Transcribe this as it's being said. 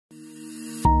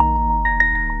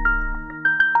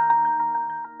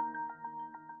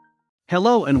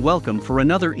Hello and welcome for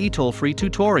another eToll-free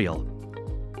tutorial.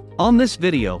 On this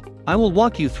video, I will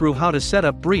walk you through how to set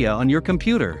up Bria on your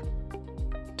computer.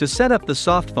 To set up the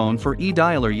softphone for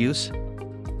eDialer use,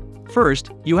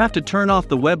 first, you have to turn off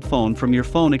the Webphone from your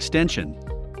phone extension.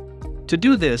 To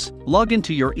do this, log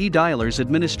into your eDialer's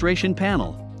administration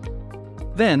panel.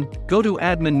 Then, go to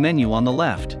Admin menu on the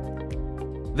left.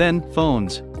 Then,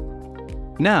 Phones.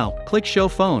 Now, click Show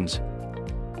Phones.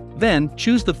 Then,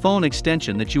 choose the phone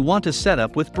extension that you want to set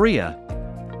up with Bria.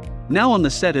 Now on the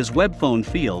Set as Webphone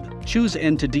field, choose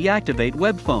N to deactivate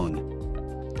Web Phone.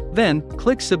 Then,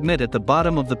 click Submit at the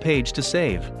bottom of the page to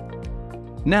save.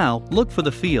 Now, look for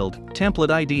the field, Template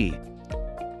ID.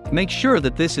 Make sure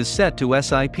that this is set to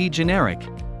SIP generic.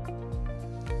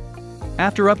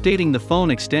 After updating the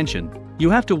phone extension, you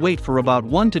have to wait for about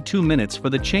 1 to 2 minutes for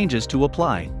the changes to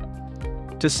apply.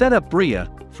 To set up Bria,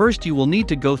 first you will need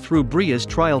to go through Bria's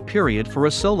trial period for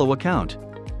a solo account.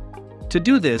 To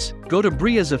do this, go to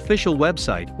Bria's official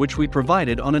website, which we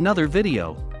provided on another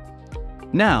video.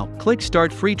 Now, click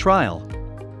Start Free Trial.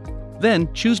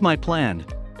 Then, choose My Plan.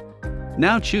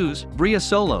 Now choose Bria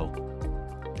Solo.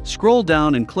 Scroll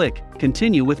down and click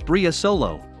Continue with Bria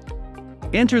Solo.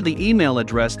 Enter the email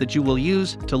address that you will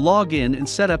use to log in and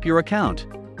set up your account.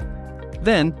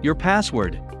 Then, your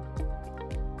password.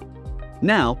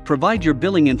 Now, provide your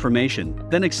billing information,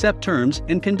 then accept terms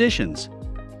and conditions.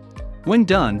 When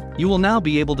done, you will now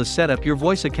be able to set up your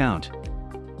voice account.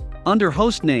 Under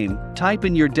host name, type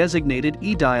in your designated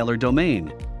eDialer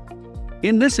domain.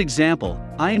 In this example,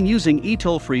 I am using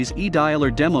eToll-free's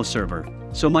eDialer demo server,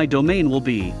 so my domain will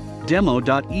be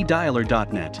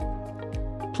demo.edialer.net.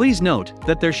 Please note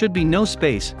that there should be no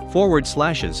space, //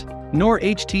 nor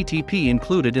HTTP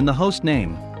included in the host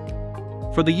name.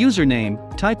 For the username,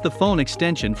 type the phone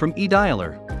extension from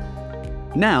eDialer.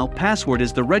 Now, password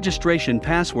is the registration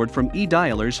password from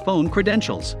eDialer's phone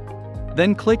credentials.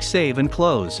 Then click Save and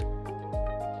Close.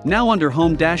 Now under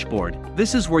Home Dashboard,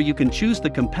 this is where you can choose the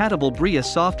compatible Bria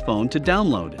softphone to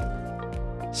download.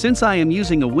 Since I am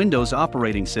using a Windows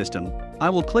operating system, I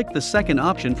will click the second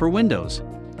option for Windows.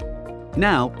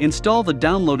 Now, install the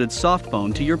downloaded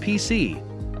softphone to your PC.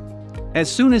 As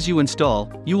soon as you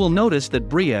install, you will notice that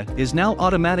Bria is now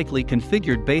automatically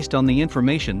configured based on the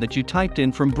information that you typed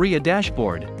in from Bria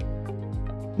dashboard.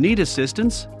 Need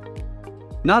assistance?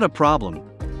 Not a problem.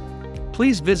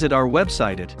 Please visit our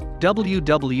website at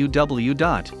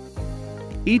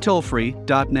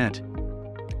www.etollfree.net.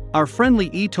 Our friendly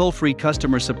eToll-free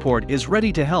customer support is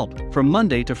ready to help from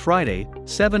Monday to Friday,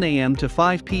 7 a.m. to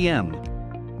 5 p.m.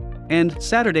 and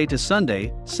Saturday to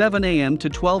Sunday, 7 a.m. to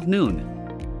 12 noon.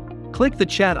 Click the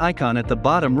chat icon at the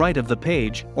bottom right of the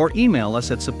page or email us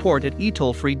at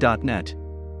support@etollfree.net.